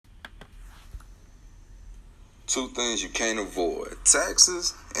Two things you can't avoid: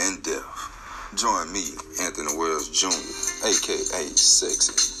 taxes and death. Join me, Anthony Wells Jr., aka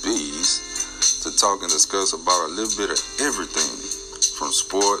Sexy Bees, to talk and discuss about a little bit of everything from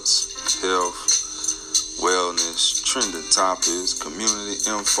sports, health, wellness, trending topics, community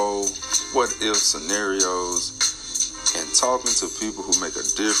info, what if scenarios, and talking to people who make a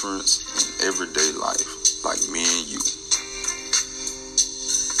difference in everyday life, like me and you.